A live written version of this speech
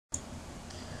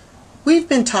We've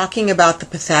been talking about the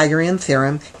Pythagorean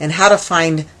theorem and how to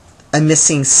find a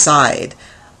missing side.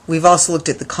 We've also looked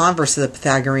at the converse of the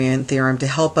Pythagorean theorem to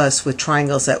help us with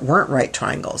triangles that weren't right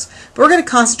triangles. But we're going to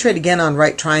concentrate again on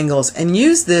right triangles and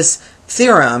use this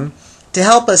theorem to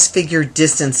help us figure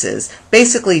distances,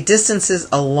 basically distances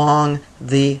along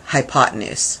the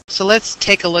hypotenuse. So let's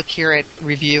take a look here at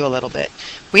review a little bit.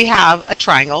 We have a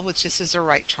triangle, which this is a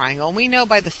right triangle. We know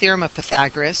by the theorem of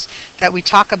Pythagoras that we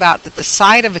talk about that the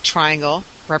side of a triangle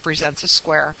represents a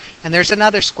square, and there's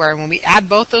another square, and when we add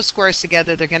both those squares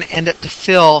together, they're going to end up to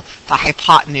fill the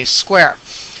hypotenuse square.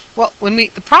 Well,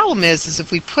 the problem is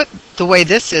if we put the way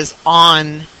this is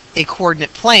on a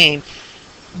coordinate plane,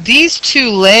 these two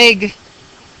leg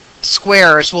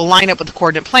squares will line up with the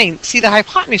coordinate plane. See, the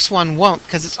hypotenuse one won't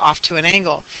because it's off to an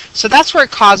angle. So that's where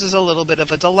it causes a little bit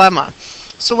of a dilemma.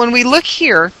 So when we look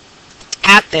here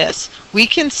at this, we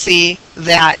can see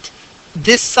that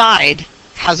this side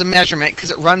has a measurement because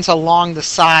it runs along the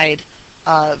side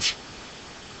of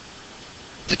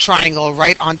the triangle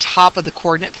right on top of the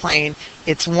coordinate plane.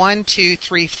 It's 1, 2,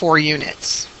 3, 4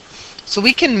 units. So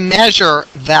we can measure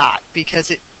that because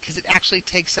it actually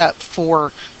takes up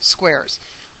 4 squares.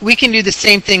 We can do the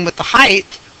same thing with the height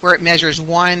where it measures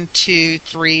 1, 2,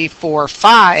 3, 4,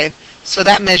 5. So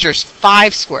that measures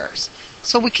 5 squares.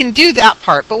 So we can do that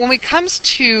part. But when it comes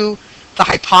to the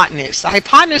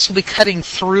hypotenuse will be cutting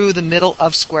through the middle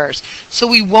of squares. So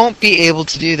we won't be able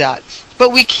to do that.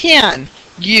 But we can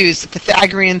use the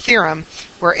Pythagorean theorem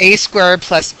where a squared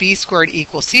plus b squared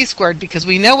equals c squared because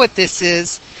we know what this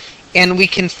is and we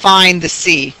can find the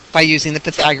c by using the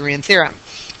Pythagorean theorem.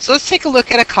 So let's take a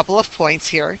look at a couple of points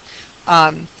here.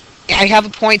 I have a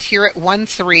point here at 1,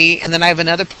 3, and then I have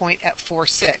another point at 4,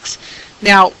 6.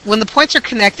 Now, when the points are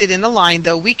connected in a line,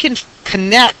 though, we can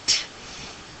connect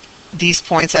these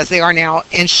points as they are now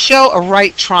and show a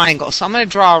right triangle. So I'm going to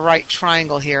draw a right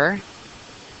triangle here.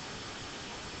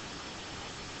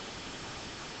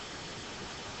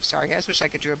 Sorry, guys, wish I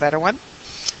could draw a better one.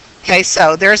 Okay,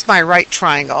 so there's my right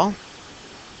triangle.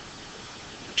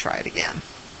 Try it again.